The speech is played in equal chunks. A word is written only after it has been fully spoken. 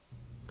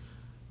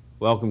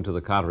Welcome to the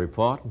Carter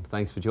Report, and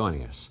thanks for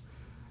joining us.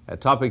 Our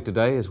topic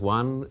today is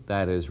one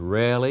that is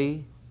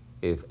rarely,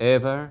 if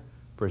ever,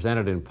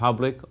 presented in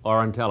public or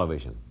on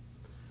television.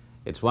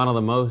 It's one of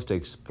the most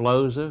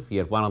explosive,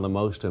 yet one of the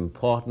most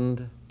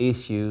important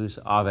issues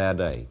of our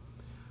day.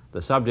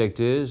 The subject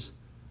is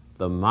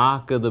the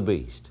mark of the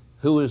beast.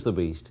 Who is the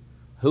beast?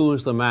 Who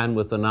is the man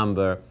with the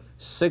number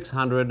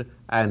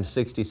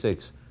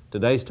 666?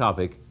 Today's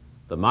topic,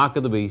 the mark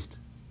of the beast,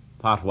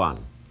 part 1.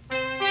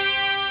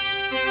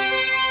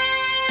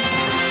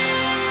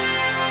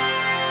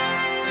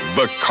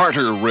 The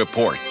Carter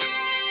Report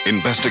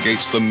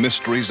investigates the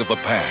mysteries of the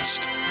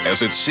past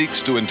as it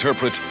seeks to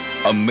interpret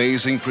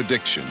amazing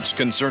predictions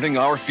concerning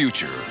our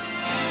future.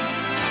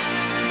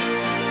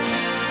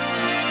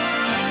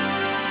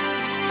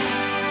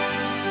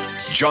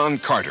 John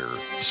Carter,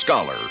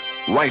 scholar,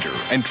 writer,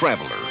 and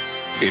traveler,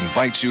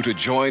 invites you to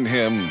join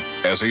him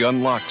as he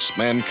unlocks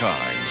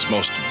mankind's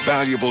most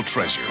valuable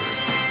treasure.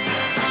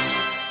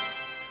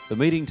 The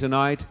meeting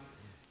tonight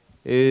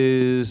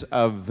is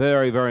a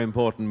very, very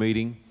important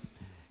meeting.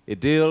 It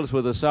deals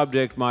with a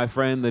subject, my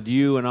friend, that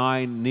you and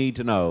I need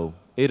to know.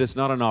 It is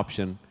not an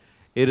option.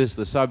 It is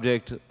the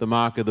subject, the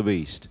mark of the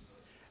beast.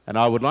 And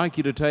I would like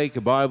you to take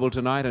a Bible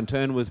tonight and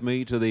turn with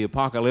me to the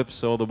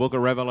Apocalypse or the book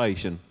of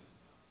Revelation.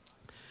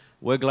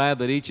 We're glad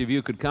that each of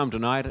you could come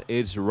tonight.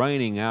 It's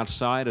raining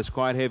outside. It's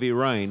quite heavy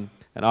rain,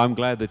 and I'm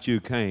glad that you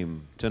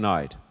came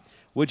tonight.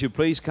 Would you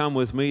please come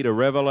with me to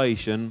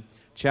Revelation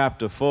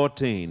chapter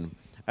 14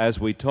 as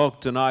we talk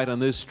tonight on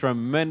this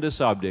tremendous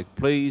subject.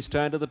 Please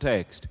turn to the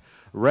text.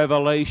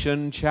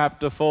 Revelation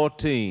chapter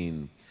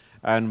 14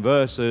 and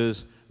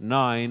verses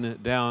 9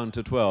 down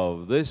to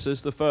 12. This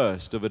is the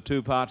first of a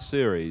two-part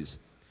series.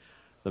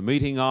 The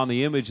meeting on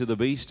the image of the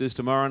beast is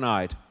tomorrow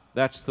night.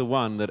 That's the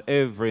one that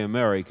every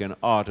American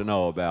ought to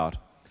know about.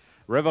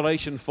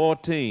 Revelation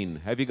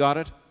 14, have you got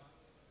it?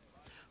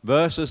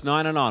 Verses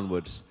 9 and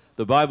onwards.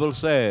 The Bible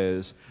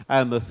says,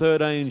 "And the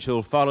third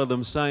angel followed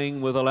them,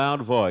 saying with a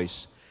loud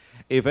voice,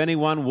 If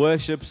anyone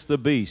worships the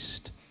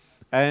beast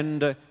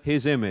and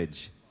his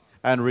image,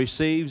 and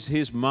receives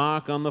his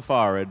mark on the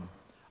forehead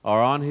or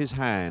on his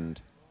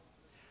hand,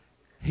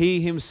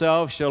 he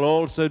himself shall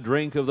also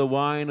drink of the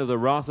wine of the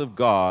wrath of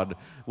God,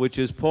 which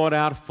is poured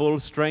out full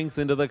strength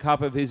into the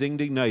cup of his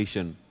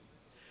indignation.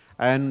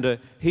 And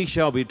he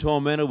shall be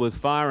tormented with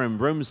fire and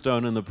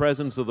brimstone in the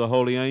presence of the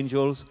holy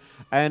angels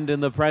and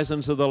in the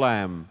presence of the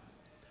Lamb.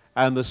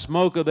 And the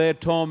smoke of their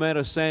torment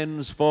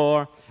ascends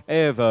for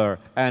ever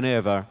and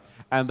ever.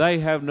 And they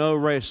have no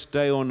rest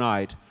day or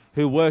night,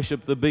 who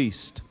worship the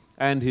beast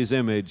and his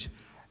image,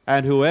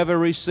 and whoever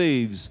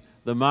receives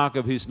the mark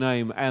of his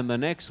name." And the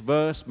next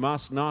verse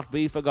must not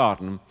be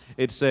forgotten.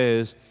 It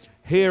says,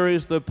 "Here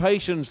is the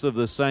patience of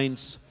the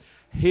saints.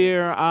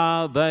 Here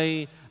are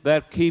they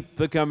that keep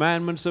the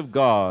commandments of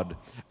God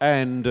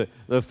and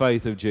the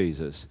faith of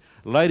Jesus."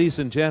 Ladies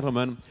and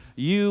gentlemen,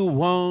 you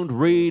won't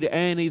read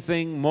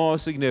anything more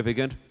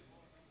significant.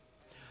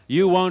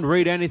 You won't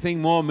read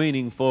anything more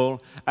meaningful,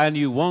 and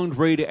you won't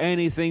read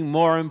anything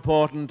more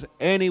important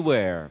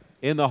anywhere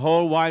in the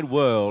whole wide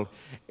world,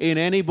 in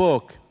any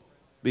book.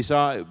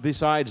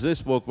 Besides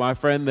this book, my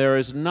friend, there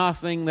is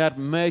nothing that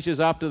measures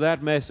up to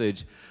that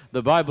message.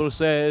 The Bible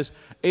says,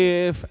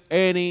 if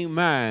any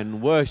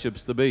man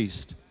worships the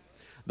beast.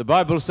 The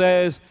Bible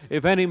says,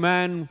 if any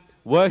man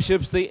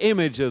worships the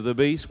image of the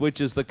beast,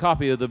 which is the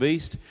copy of the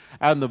beast,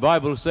 and the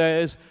Bible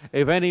says,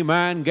 if any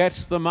man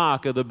gets the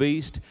mark of the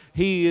beast,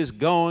 he is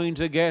going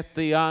to get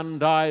the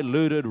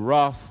undiluted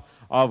wrath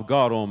of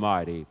God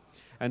Almighty.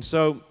 And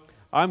so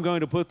I'm going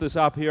to put this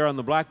up here on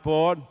the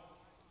blackboard.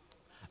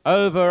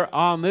 Over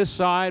on this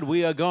side,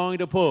 we are going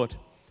to put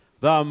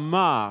the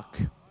mark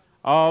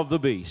of the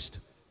beast.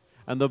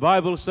 And the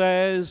Bible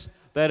says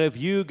that if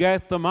you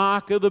get the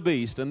mark of the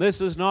beast, and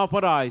this is not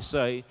what I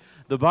say,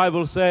 the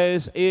Bible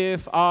says,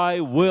 if I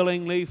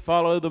willingly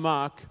follow the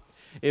mark,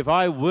 if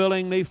I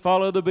willingly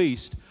follow the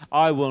beast,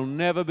 I will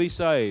never be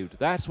saved.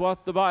 That's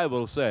what the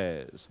Bible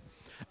says.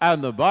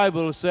 And the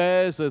Bible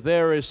says that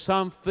there is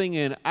something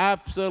in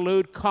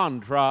absolute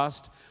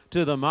contrast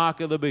to the mark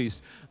of the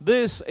beast.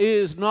 This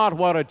is not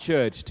what a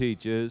church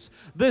teaches.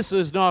 This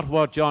is not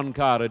what John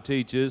Carter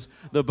teaches.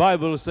 The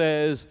Bible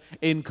says,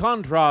 in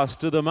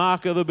contrast to the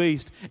mark of the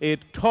beast,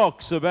 it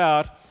talks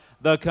about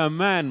the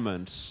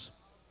commandments.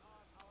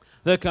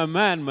 The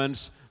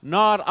commandments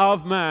not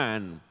of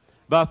man,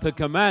 but the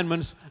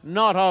commandments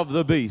not of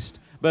the beast.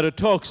 But it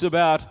talks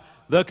about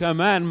the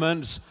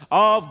commandments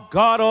of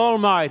God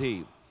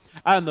Almighty.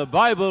 And the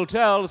Bible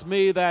tells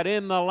me that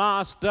in the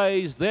last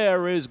days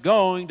there is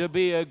going to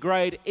be a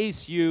great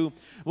issue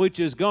which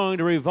is going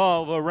to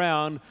revolve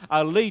around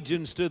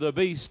allegiance to the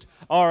beast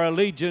or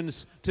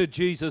allegiance to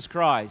Jesus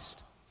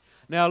Christ.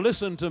 Now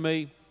listen to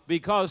me,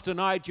 because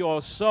tonight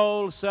your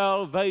soul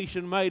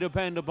salvation may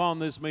depend upon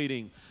this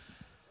meeting.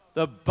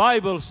 The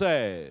Bible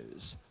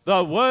says,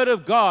 the Word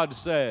of God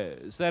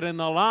says that in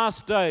the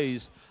last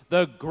days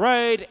The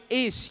great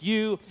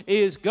issue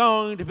is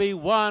going to be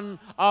one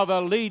of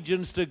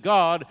allegiance to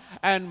God.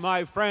 And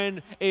my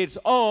friend, it's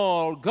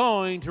all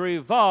going to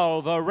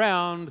revolve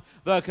around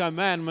the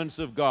commandments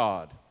of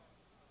God.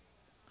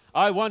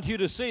 I want you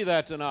to see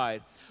that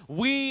tonight.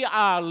 We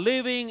are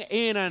living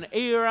in an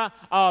era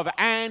of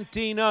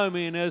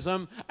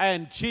antinomianism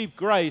and cheap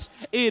grace.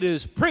 It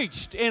is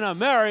preached in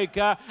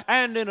America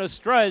and in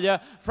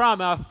Australia from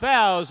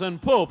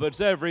 1,000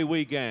 pulpits every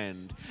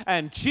weekend.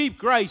 And cheap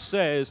grace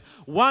says,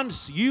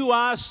 once you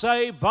are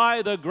saved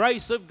by the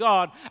grace of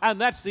God, and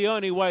that's the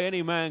only way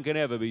any man can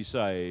ever be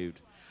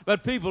saved.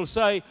 But people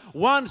say,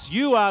 once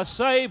you are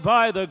saved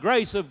by the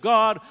grace of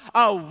God,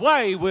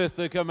 away with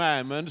the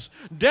commandments,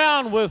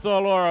 down with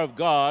the law of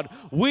God.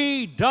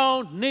 We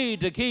don't need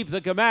to keep the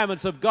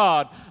commandments of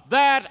God.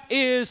 That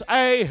is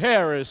a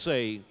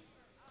heresy.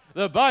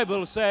 The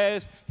Bible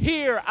says,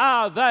 here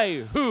are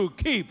they who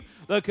keep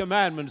the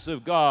commandments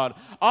of God.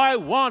 I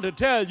want to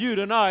tell you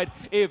tonight,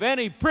 if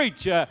any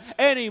preacher,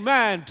 any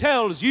man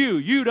tells you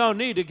you don't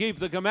need to keep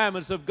the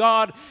commandments of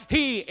God,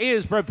 he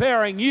is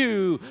preparing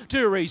you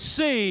to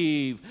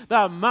receive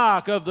the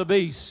mark of the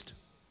beast.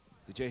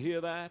 Did you hear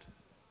that?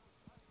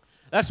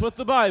 That's what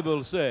the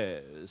Bible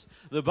says.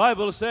 The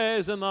Bible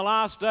says in the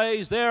last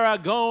days there are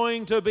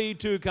going to be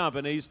two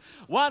companies.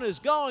 One is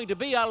going to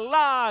be a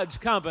large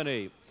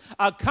company.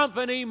 A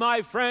company,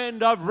 my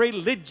friend, of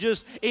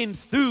religious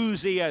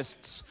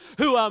enthusiasts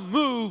who are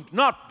moved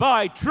not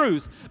by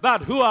truth,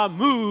 but who are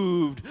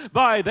moved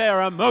by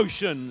their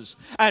emotions.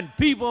 And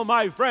people,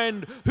 my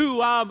friend, who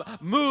are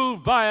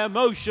moved by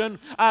emotion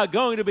are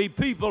going to be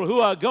people who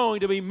are going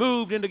to be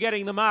moved into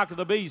getting the mark of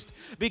the beast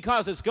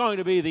because it's going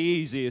to be the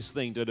easiest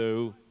thing to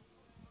do.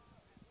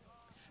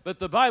 But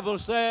the Bible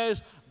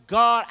says,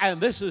 God, and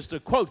this is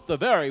to quote the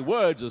very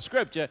words of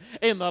Scripture,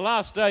 in the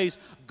last days,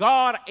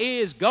 God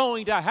is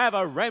going to have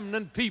a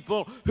remnant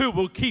people who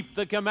will keep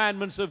the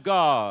commandments of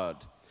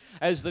God.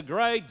 As the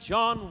great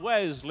John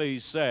Wesley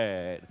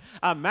said,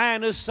 a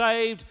man is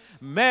saved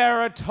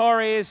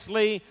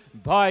meritoriously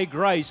by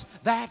grace.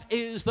 That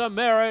is the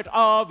merit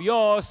of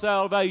your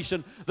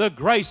salvation, the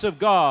grace of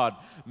God.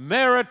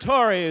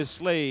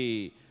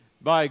 Meritoriously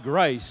by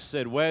grace,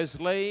 said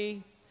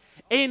Wesley.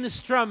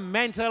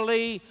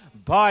 Instrumentally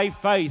by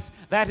faith.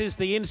 That is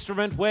the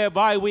instrument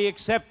whereby we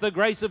accept the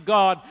grace of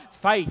God,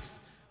 faith.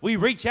 We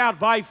reach out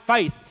by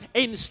faith.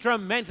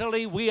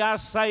 Instrumentally, we are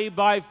saved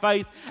by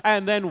faith.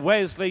 And then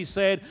Wesley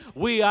said,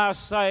 we are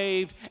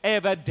saved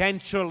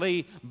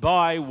evidentially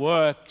by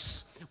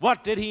works.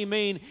 What did he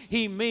mean?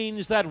 He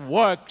means that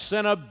works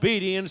and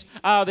obedience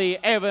are the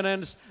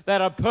evidence that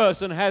a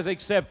person has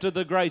accepted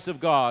the grace of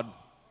God.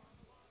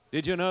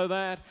 Did you know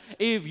that?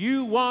 If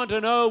you want to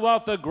know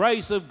what the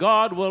grace of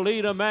God will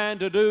lead a man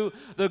to do,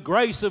 the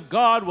grace of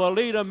God will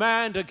lead a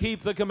man to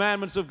keep the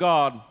commandments of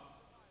God.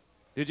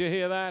 Did you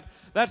hear that?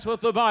 That's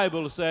what the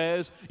Bible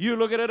says. You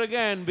look at it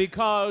again,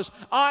 because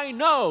I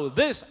know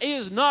this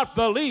is not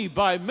believed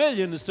by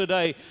millions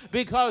today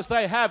because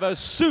they have a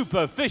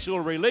superficial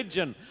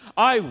religion.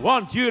 I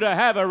want you to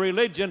have a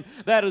religion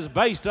that is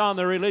based on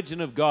the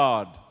religion of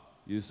God,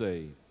 you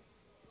see.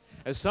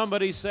 As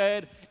somebody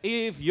said,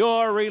 if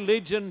your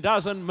religion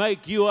doesn't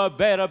make you a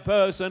better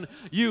person,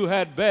 you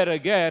had better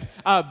get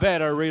a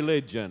better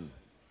religion.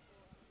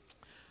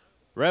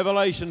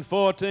 Revelation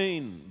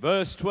 14,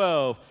 verse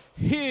 12.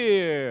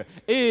 Here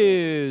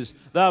is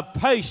the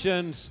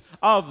patience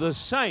of the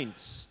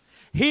saints.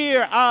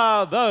 Here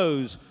are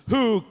those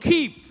who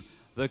keep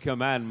the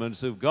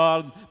commandments of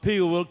God.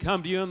 People will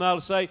come to you and they'll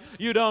say,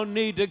 you don't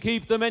need to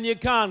keep them and you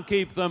can't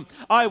keep them.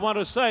 I want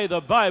to say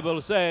the Bible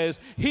says,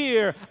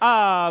 here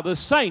are the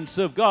saints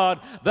of God.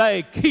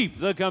 They keep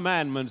the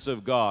commandments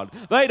of God.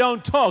 They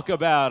don't talk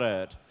about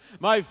it.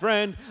 My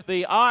friend,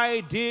 the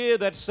idea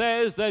that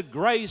says that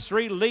grace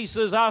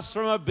releases us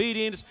from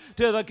obedience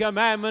to the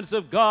commandments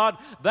of God,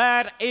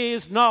 that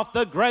is not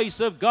the grace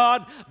of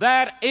God.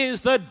 That is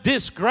the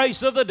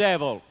disgrace of the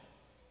devil.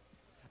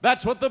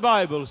 That's what the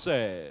Bible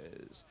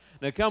says.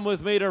 Now come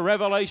with me to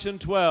Revelation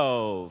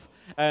 12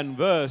 and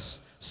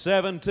verse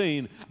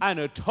 17, and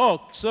it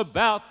talks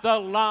about the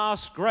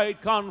last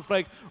great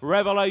conflict.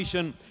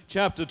 Revelation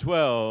chapter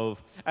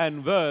 12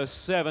 and verse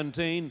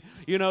 17.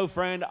 You know,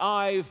 friend,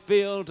 I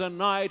feel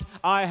tonight,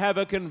 I have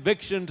a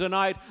conviction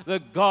tonight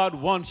that God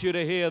wants you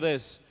to hear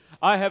this.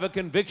 I have a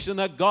conviction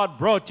that God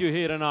brought you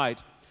here tonight.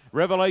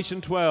 Revelation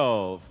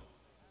 12.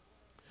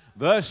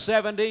 Verse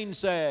 17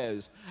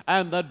 says,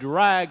 and the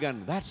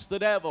dragon, that's the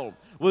devil,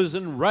 was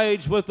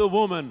enraged with the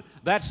woman,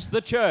 that's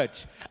the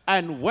church,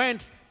 and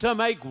went to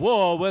make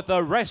war with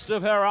the rest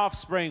of her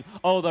offspring,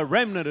 or the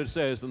remnant, it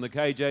says in the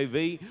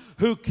KJV,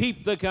 who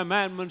keep the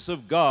commandments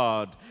of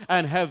God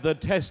and have the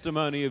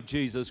testimony of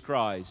Jesus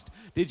Christ.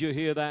 Did you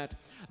hear that?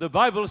 The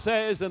Bible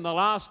says in the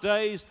last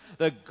days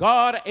that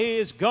God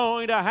is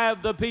going to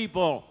have the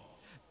people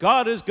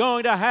God is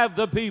going to have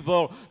the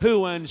people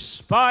who, in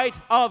spite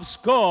of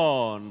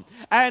scorn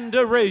and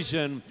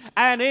derision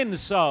and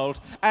insult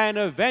and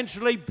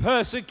eventually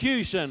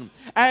persecution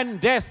and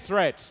death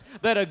threats,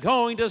 that are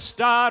going to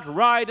start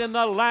right in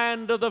the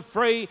land of the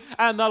free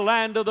and the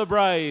land of the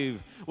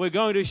brave. We're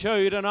going to show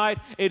you tonight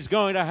it's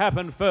going to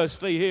happen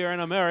firstly here in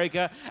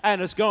America,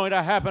 and it's going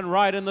to happen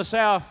right in the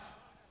South.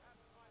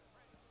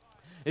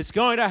 It's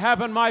going to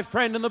happen, my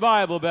friend, in the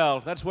Bible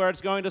Belt. That's where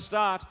it's going to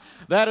start.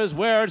 That is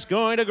where it's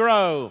going to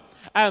grow.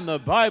 And the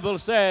Bible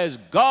says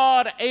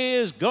God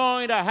is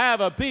going to have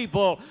a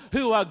people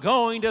who are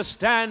going to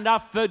stand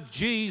up for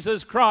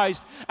Jesus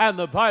Christ. And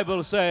the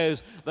Bible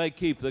says they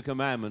keep the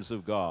commandments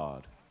of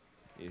God.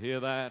 You hear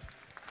that?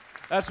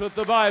 That's what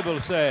the Bible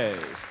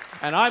says.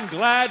 And I'm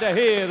glad to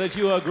hear that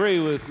you agree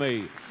with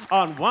me.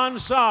 On one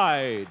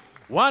side,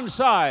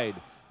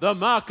 the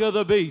mark of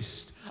the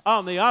beast.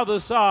 On the other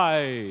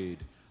side,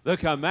 the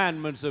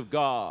commandments of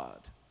God.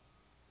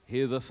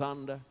 Hear the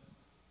thunder?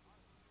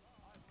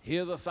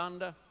 Hear the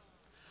thunder?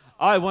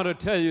 I want to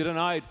tell you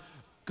tonight,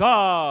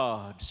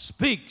 God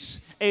speaks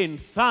in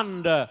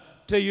thunder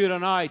to you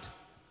tonight.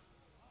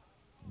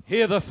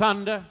 Hear the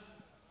thunder?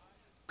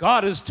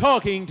 God is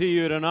talking to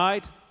you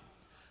tonight.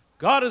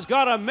 God has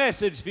got a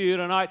message for you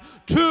tonight.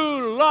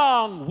 Too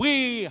long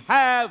we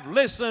have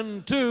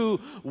listened to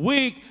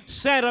weak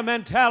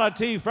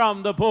sentimentality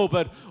from the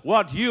pulpit.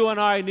 What you and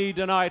I need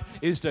tonight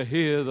is to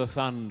hear the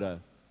thunder.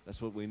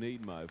 That's what we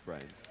need, my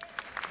friend.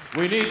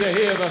 We need to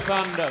hear the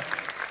thunder.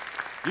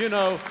 You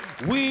know,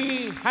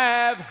 we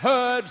have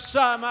heard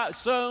so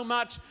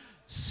much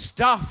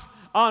stuff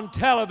on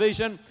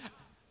television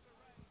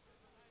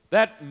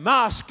that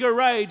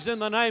masquerades in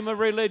the name of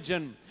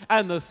religion.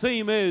 And the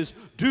theme is,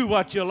 do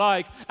what you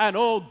like, and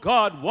all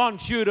God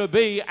wants you to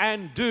be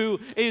and do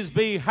is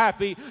be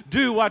happy.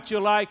 Do what you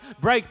like,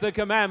 break the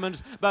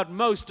commandments, but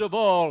most of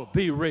all,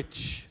 be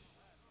rich.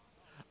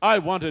 I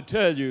want to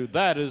tell you,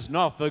 that is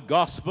not the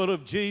gospel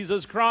of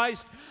Jesus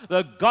Christ.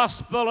 The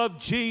gospel of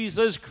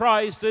Jesus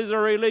Christ is a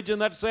religion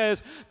that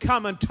says,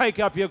 come and take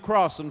up your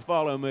cross and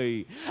follow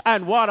me.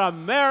 And what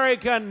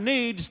America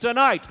needs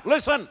tonight,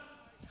 listen,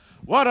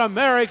 what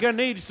America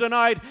needs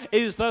tonight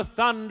is the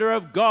thunder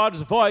of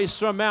God's voice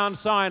from Mount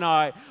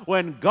Sinai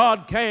when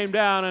God came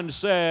down and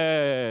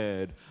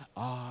said,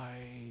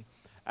 I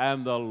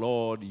am the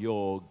Lord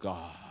your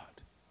God.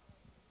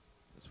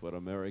 That's what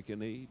America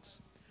needs.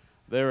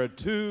 There are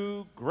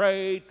two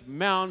great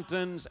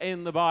mountains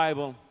in the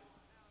Bible.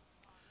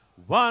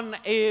 One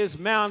is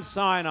Mount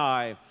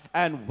Sinai,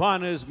 and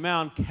one is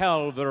Mount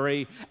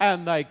Calvary,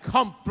 and they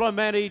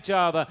complement each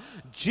other.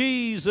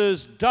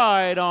 Jesus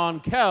died on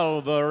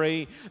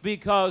Calvary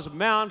because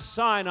Mount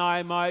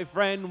Sinai, my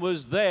friend,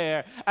 was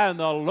there, and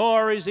the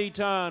law is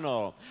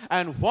eternal.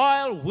 And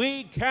while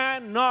we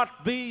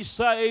cannot be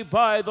saved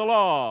by the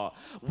law,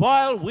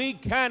 while we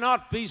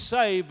cannot be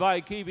saved by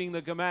keeping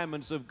the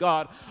commandments of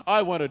God,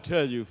 I want to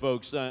tell you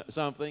folks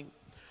something.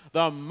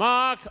 The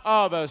mark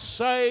of a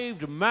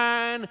saved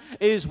man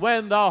is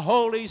when the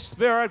Holy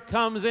Spirit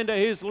comes into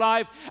his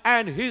life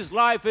and his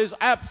life is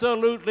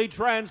absolutely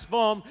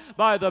transformed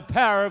by the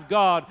power of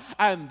God.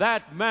 And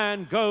that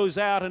man goes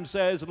out and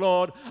says,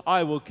 Lord,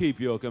 I will keep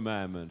your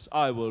commandments.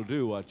 I will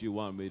do what you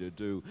want me to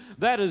do.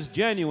 That is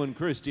genuine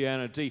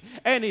Christianity.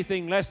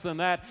 Anything less than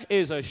that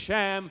is a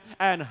sham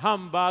and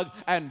humbug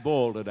and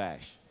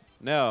balderdash.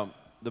 Now,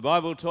 the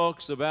Bible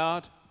talks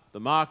about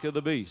the mark of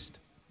the beast.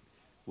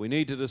 We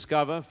need to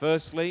discover,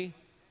 firstly,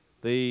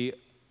 the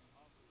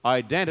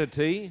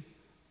identity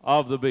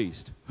of the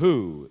beast.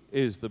 Who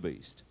is the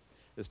beast?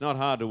 It's not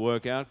hard to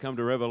work out. Come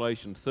to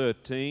Revelation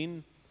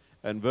 13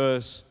 and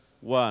verse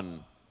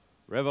 1.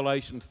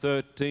 Revelation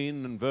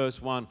 13 and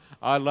verse 1.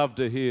 I love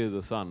to hear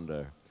the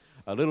thunder.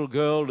 A little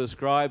girl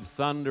described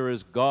thunder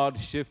as God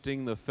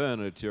shifting the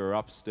furniture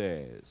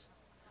upstairs.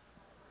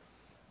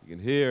 You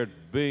can hear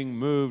it being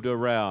moved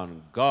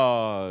around.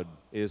 God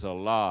is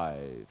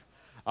alive.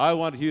 I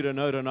want you to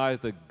know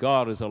tonight that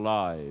God is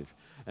alive,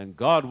 and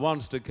God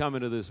wants to come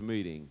into this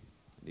meeting.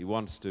 He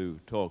wants to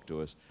talk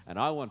to us, and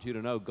I want you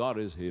to know God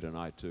is here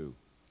tonight too.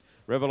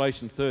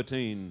 Revelation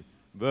 13,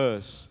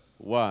 verse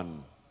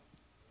 1.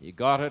 You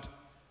got it?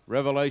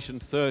 Revelation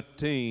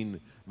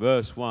 13,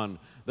 verse 1.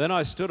 Then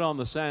I stood on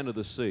the sand of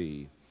the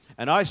sea,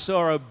 and I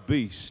saw a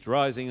beast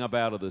rising up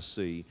out of the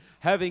sea,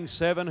 having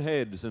 7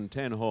 heads and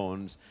 10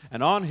 horns,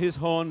 and on his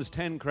horns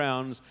 10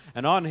 crowns,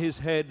 and on his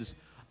heads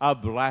a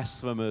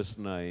blasphemous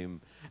name.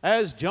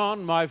 As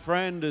John, my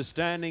friend, is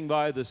standing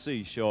by the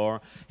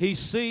seashore, he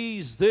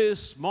sees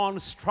this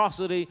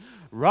monstrosity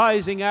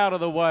rising out of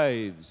the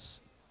waves.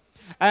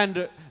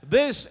 And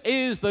this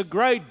is the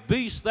great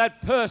beast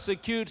that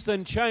persecutes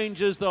and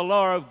changes the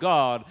law of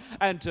God.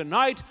 And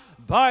tonight,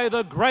 by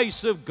the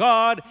grace of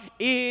God,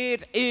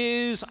 it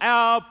is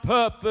our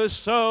purpose,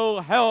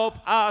 so help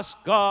us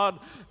God,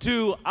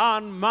 to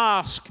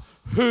unmask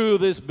who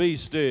this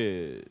beast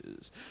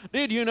is.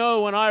 Did you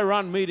know when I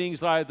run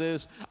meetings like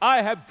this,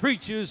 I have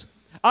preachers,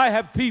 I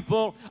have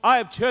people, I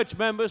have church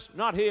members,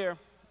 not here,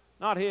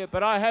 not here,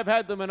 but I have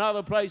had them in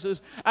other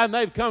places, and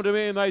they've come to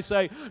me and they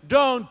say,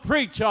 don't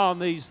preach on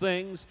these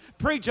things.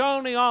 Preach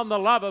only on the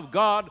love of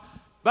God,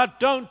 but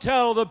don't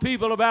tell the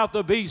people about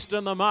the beast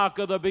and the mark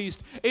of the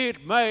beast.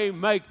 It may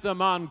make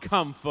them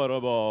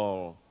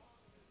uncomfortable.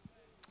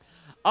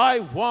 I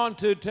want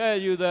to tell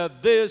you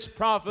that this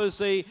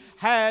prophecy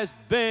has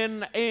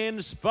been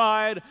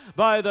inspired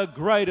by the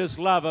greatest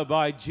lover,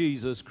 by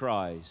Jesus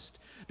Christ.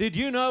 Did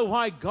you know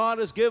why God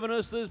has given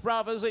us this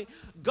prophecy?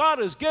 God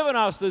has given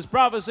us this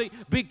prophecy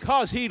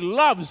because He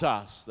loves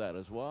us. That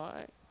is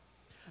why.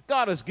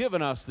 God has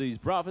given us these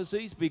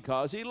prophecies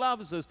because He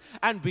loves us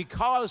and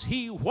because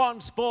He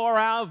wants for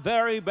our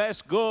very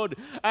best good.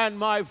 And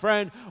my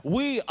friend,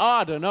 we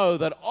are to know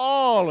that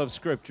all of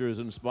Scripture is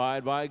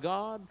inspired by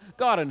God.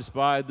 God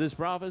inspired this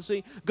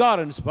prophecy. God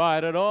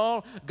inspired it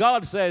all.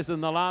 God says in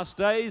the last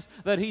days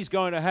that He's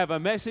going to have a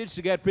message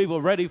to get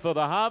people ready for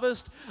the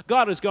harvest.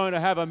 God is going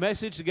to have a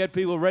message to get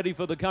people ready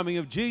for the coming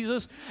of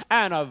Jesus.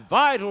 And a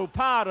vital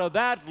part of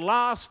that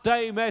last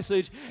day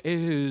message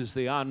is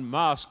the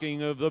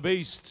unmasking of the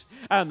beast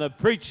and the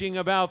preaching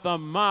about the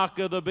mark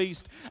of the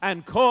beast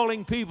and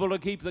calling people to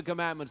keep the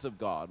commandments of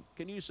God.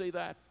 Can you see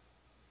that?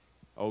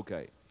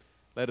 Okay.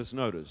 Let us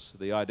notice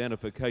the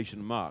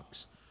identification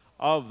marks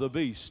of the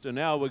beast. And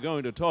now we're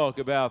going to talk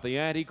about the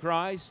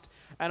Antichrist.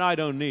 And I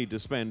don't need to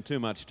spend too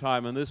much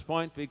time on this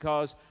point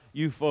because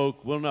you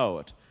folk will know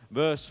it.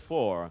 Verse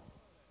 4.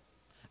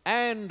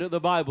 And the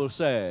Bible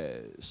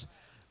says,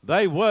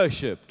 they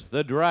worshipped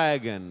the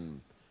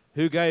dragon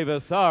who gave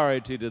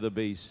authority to the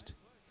beast.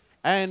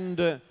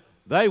 And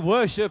they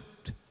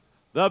worshipped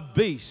the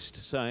beast,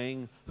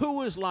 saying,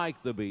 who is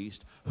like the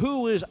beast?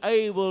 Who is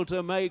able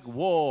to make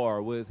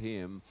war with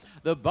him?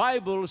 The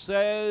Bible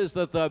says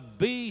that the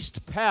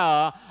beast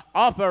power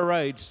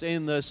operates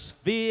in the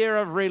sphere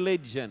of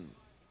religion.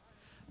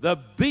 The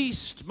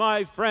beast,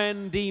 my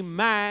friend,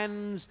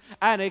 demands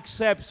and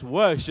accepts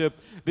worship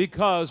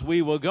because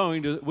we are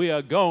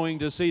going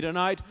to see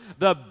tonight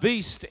the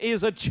beast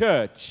is a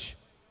church.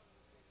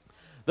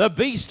 The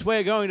beast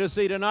we're going to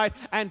see tonight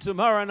and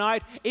tomorrow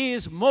night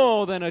is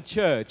more than a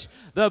church.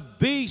 The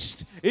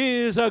beast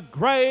is a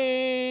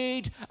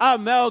great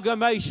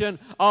amalgamation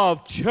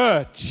of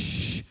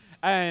church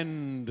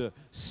and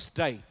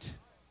state.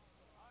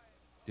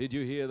 Did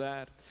you hear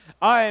that?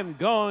 I am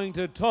going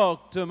to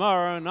talk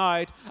tomorrow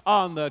night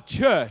on the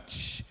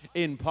church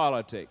in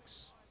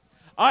politics.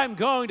 I'm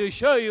going to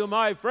show you,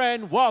 my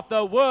friend, what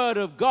the Word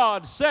of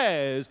God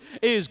says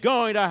is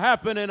going to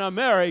happen in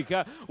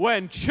America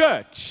when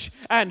church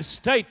and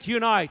state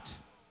unite.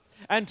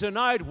 And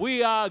tonight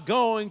we are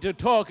going to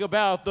talk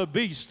about the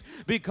beast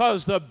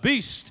because the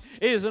beast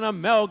is an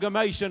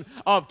amalgamation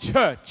of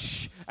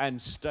church and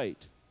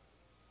state.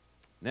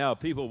 Now,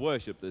 people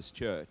worship this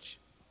church.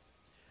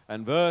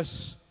 And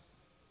verse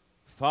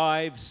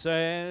 5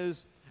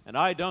 says, and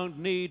I don't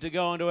need to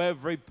go into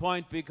every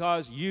point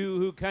because you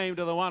who came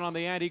to the one on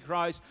the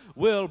Antichrist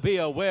will be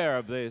aware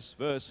of this.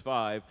 Verse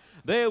 5,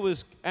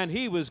 and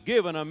he was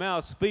given a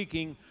mouth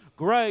speaking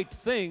great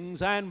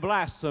things and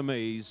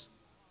blasphemies.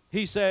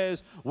 He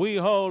says, we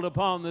hold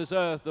upon this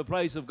earth the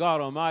place of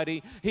God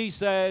Almighty. He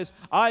says,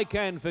 I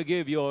can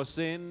forgive your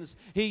sins.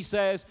 He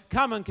says,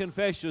 come and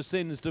confess your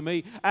sins to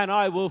me and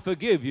I will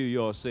forgive you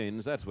your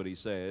sins. That's what he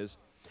says.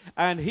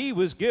 And he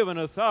was given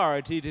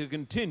authority to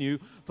continue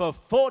for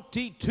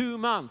 42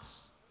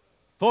 months.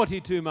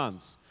 42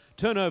 months.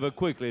 Turn over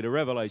quickly to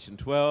Revelation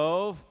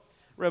 12.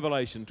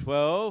 Revelation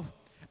 12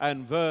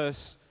 and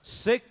verse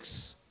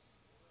 6.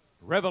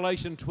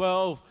 Revelation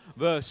 12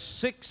 verse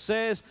 6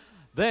 says,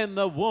 then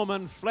the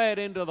woman fled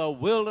into the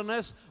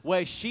wilderness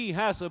where she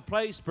has a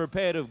place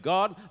prepared of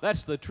God.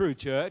 That's the true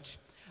church.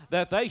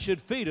 That they should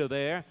feed her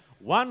there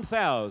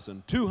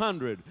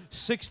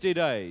 1,260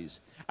 days.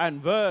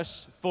 And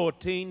verse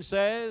 14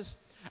 says,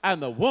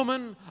 and the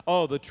woman,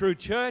 or the true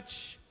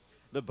church,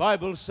 the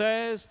Bible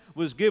says,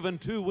 was given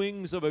 2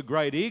 wings of a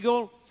great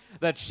eagle,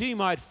 that she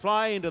might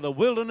fly into the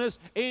wilderness,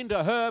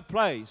 into her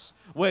place,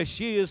 where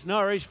she is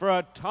nourished for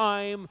a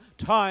time,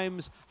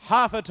 times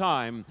half a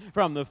time,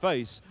 from the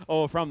face,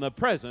 or from the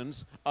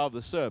presence of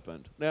the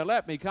serpent. Now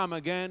let me come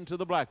again to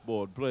the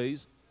blackboard,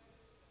 please.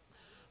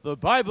 The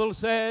Bible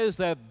says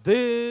that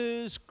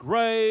this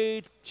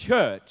great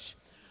church,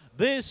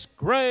 this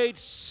great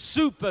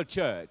super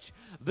church,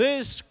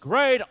 this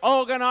great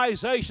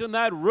organization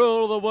that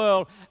rule the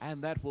world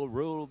and that will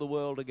rule the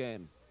world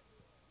again.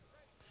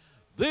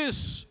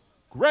 This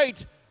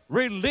great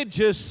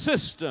religious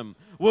system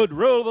would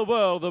rule the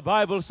world, the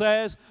Bible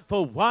says,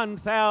 for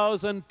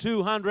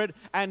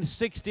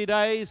 1,260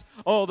 days,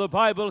 or the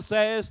Bible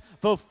says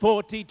for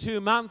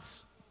 42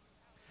 months.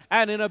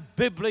 And in a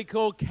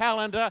biblical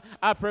calendar,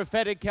 a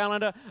prophetic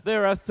calendar,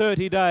 there are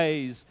 30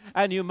 days.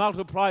 And you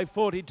multiply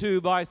 42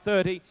 by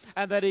 30,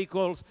 and that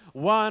equals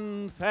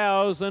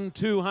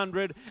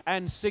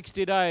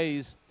 1,260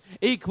 days,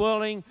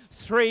 equaling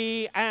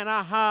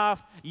 3.5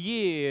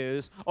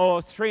 years,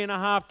 or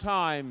 3.5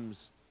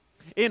 times.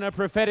 In a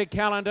prophetic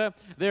calendar,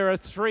 there are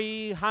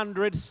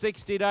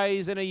 360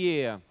 days in a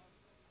year.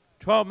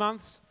 12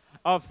 months,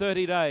 of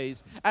 30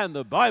 days. And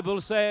the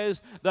Bible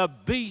says the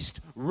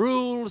beast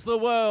rules the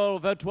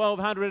world for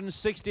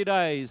 1,260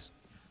 days.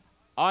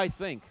 I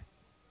think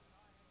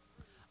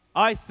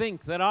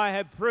that I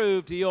have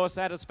proved to your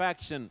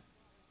satisfaction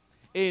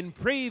in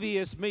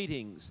previous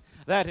meetings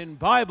that in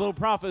Bible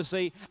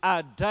prophecy,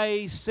 a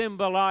day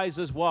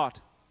symbolizes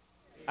what?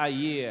 A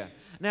year.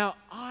 Now,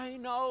 I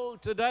know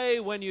today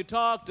when you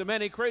talk to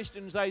many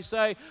Christians, they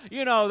say,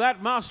 you know,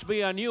 that must be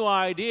a new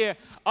idea.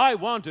 I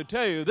want to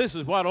tell you, this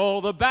is what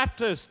all the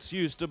Baptists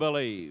used to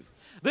believe.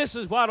 This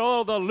is what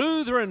all the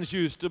Lutherans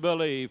used to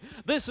believe.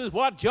 This is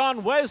what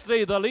John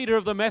Wesley, the leader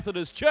of the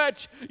Methodist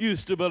Church,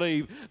 used to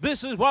believe.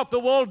 This is what the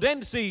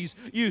Waldenses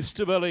used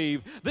to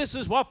believe. This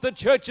is what the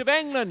Church of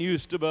England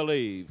used to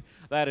believe,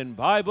 that in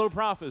Bible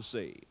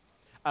prophecy,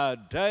 a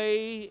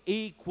day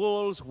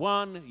equals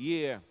 1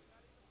 year.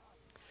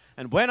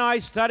 And when I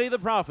study the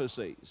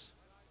prophecies,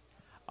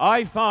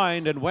 I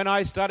find, and when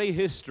I study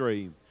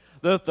history,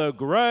 that the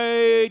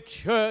great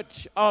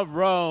Church of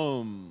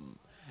Rome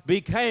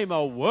became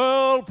a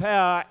world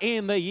power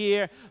in the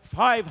year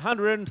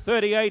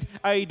 538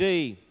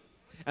 AD.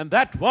 And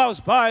that was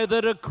by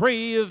the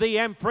decree of the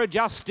Emperor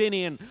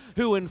Justinian,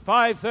 who in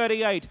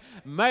 538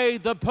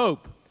 made the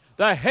Pope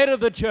the head of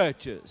the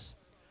churches,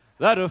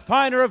 the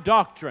definer of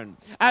doctrine,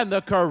 and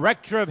the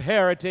corrector of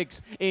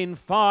heretics in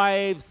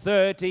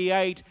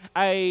 538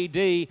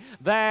 AD.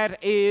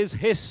 That is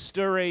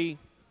history.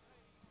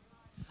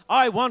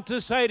 I want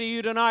to say to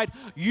you tonight,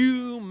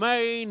 you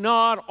may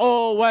not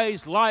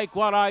always like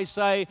what I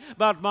say,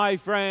 but my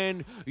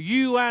friend,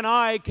 you and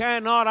I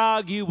cannot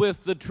argue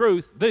with the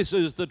truth. This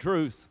is the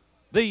truth.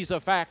 These are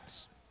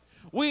facts.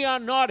 We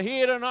are not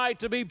here tonight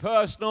to be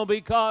personal,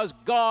 because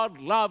God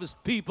loves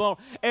people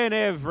in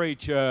every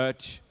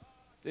church.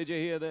 Did you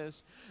hear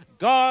this?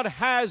 God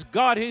has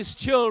got His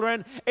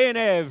children in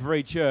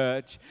every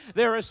church.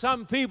 There are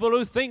some people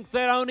who think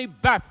that only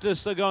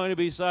Baptists are going to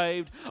be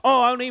saved,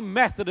 or only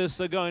Methodists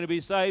are going to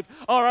be saved,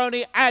 or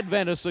only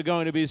Adventists are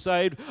going to be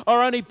saved,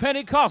 or only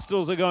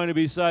Pentecostals are going to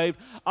be saved.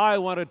 I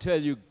want to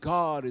tell you,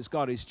 God has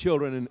got His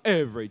children in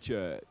every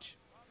church.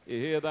 You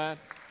hear that?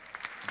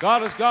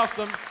 God has got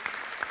them.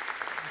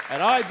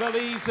 And I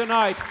believe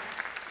tonight,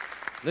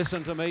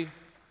 listen to me,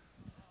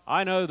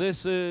 I know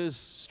this is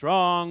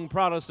strong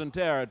Protestant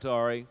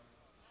territory.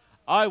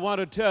 I want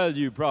to tell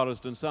you,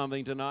 Protestants,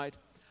 something tonight.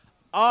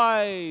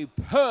 I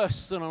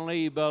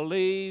personally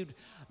believed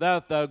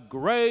that the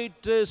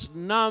greatest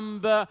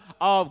number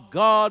of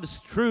God's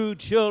true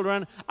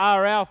children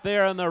are out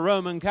there in the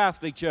Roman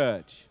Catholic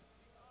Church.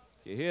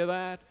 Do you hear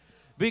that?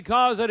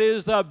 Because it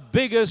is the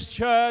biggest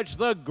church,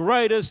 the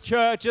greatest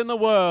church in the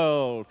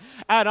world.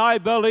 And I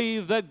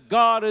believe that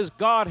God has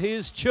got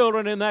His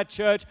children in that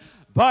church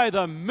by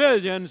the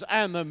millions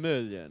and the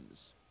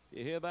millions.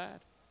 You hear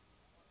that?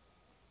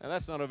 Now,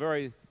 that's not a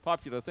very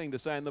popular thing to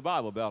say in the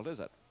Bible Belt,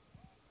 is it?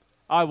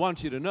 I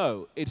want you to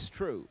know it's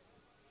true.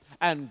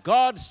 And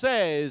God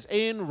says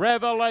in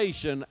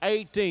Revelation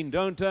 18,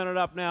 don't turn it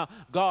up now,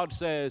 God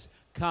says,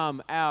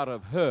 come out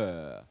of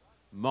her,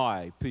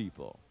 my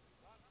people.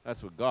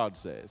 That's what God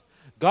says.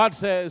 God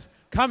says,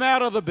 come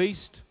out of the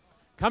beast.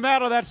 Come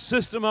out of that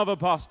system of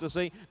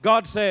apostasy.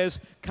 God says,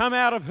 come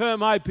out of her,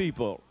 my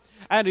people.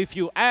 And if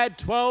you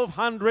add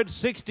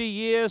 1,260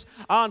 years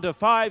onto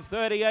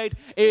 538,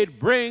 it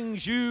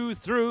brings you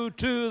through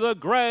to the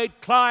great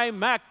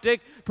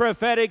climactic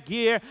prophetic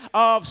year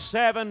of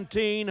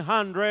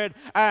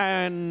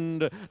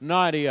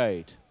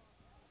 1798.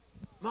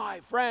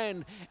 My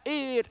friend,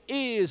 it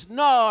is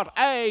not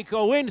a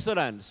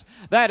coincidence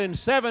that in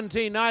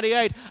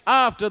 1798,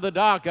 after the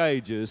Dark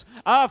Ages,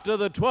 after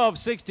the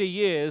 1260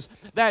 years,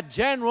 that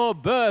General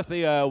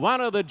Berthier,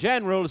 one of the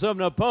generals of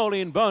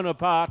Napoleon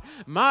Bonaparte,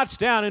 marched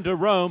down into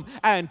Rome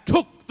and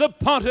took the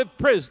pontiff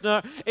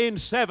prisoner in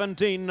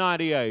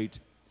 1798.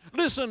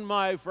 Listen,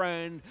 my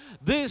friend,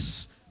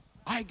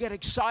 I get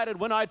excited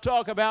when I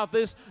talk about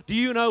this. Do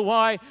you know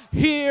why?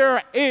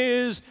 Here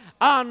is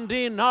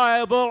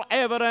undeniable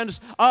evidence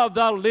of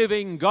the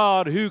living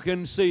God who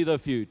can see the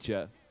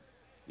future.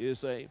 You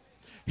see?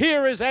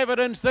 Here is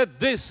evidence that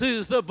this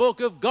is the book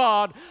of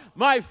God.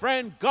 My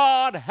friend,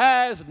 God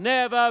has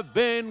never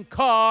been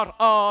caught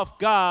off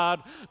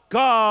guard.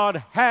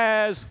 God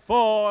has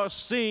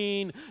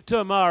foreseen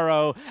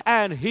tomorrow,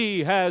 and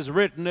He has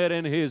written it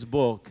in His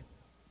book.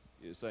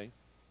 You see?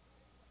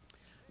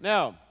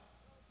 Now,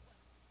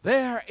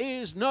 there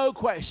is no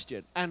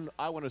question, and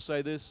I want to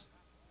say this,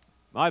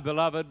 my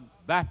beloved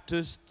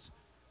Baptist,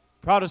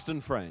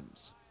 Protestant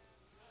friends,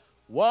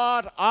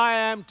 what I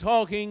am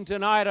talking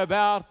tonight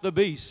about, the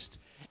beast,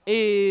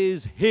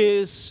 is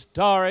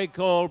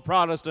historical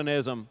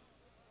Protestantism.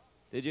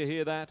 Did you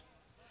hear that?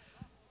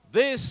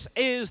 This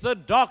is the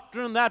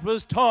doctrine that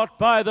was taught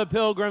by the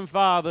Pilgrim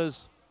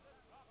Fathers.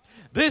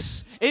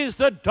 This is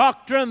the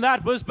doctrine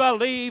that was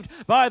believed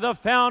by the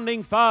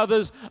founding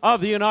fathers of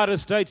the United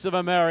States of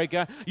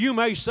America. You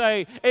may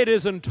say it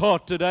isn't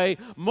taught today.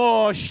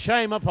 More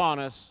shame upon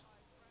us.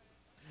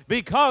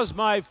 Because,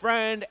 my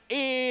friend,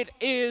 it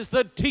is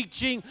the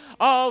teaching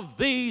of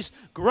these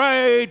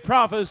great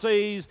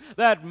prophecies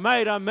that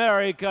made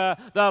America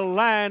the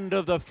land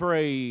of the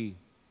free.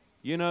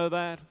 You know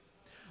that?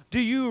 Do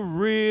you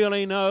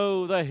really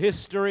know the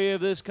history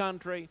of this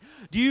country?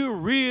 Do you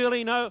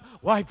really know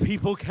why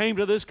people came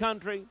to this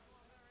country?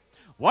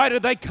 Why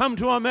did they come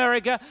to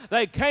America?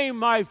 They came,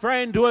 my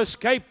friend, to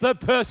escape the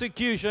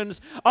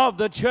persecutions of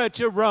the Church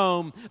of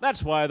Rome.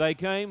 That's why they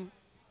came.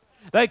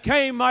 They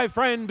came, my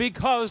friend,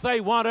 because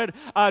they wanted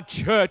a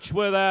church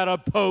without a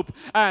pope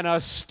and a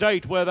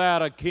state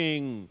without a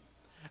king.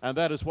 And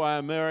that is why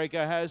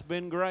America has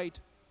been great.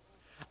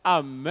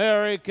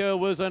 America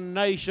was a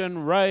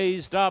nation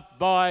raised up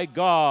by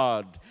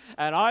God.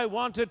 And I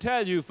want to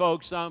tell you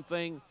folks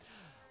something.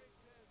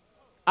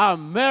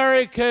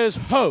 America's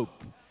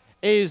hope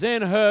is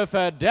in her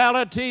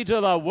fidelity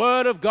to the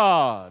Word of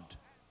God.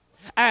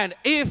 And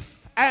if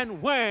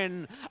and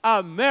when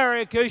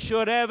America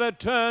should ever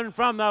turn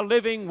from the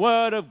living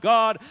Word of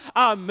God,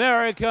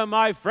 America,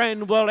 my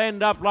friend, will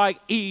end up like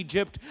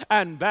Egypt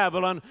and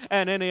Babylon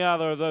and any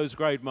other of those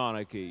great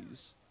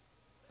monarchies.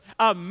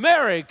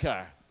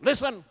 America,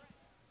 listen,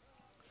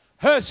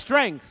 her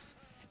strength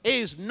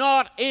is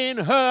not in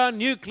her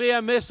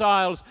nuclear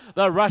missiles.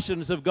 The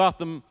Russians have got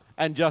them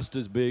and just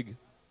as big.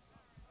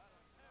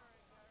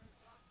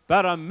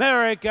 But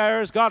America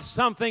has got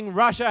something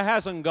Russia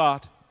hasn't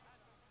got.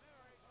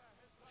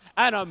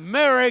 And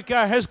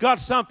America has got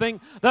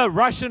something the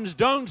Russians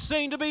don't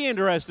seem to be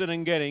interested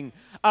in getting.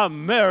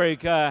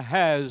 America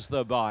has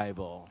the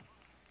Bible.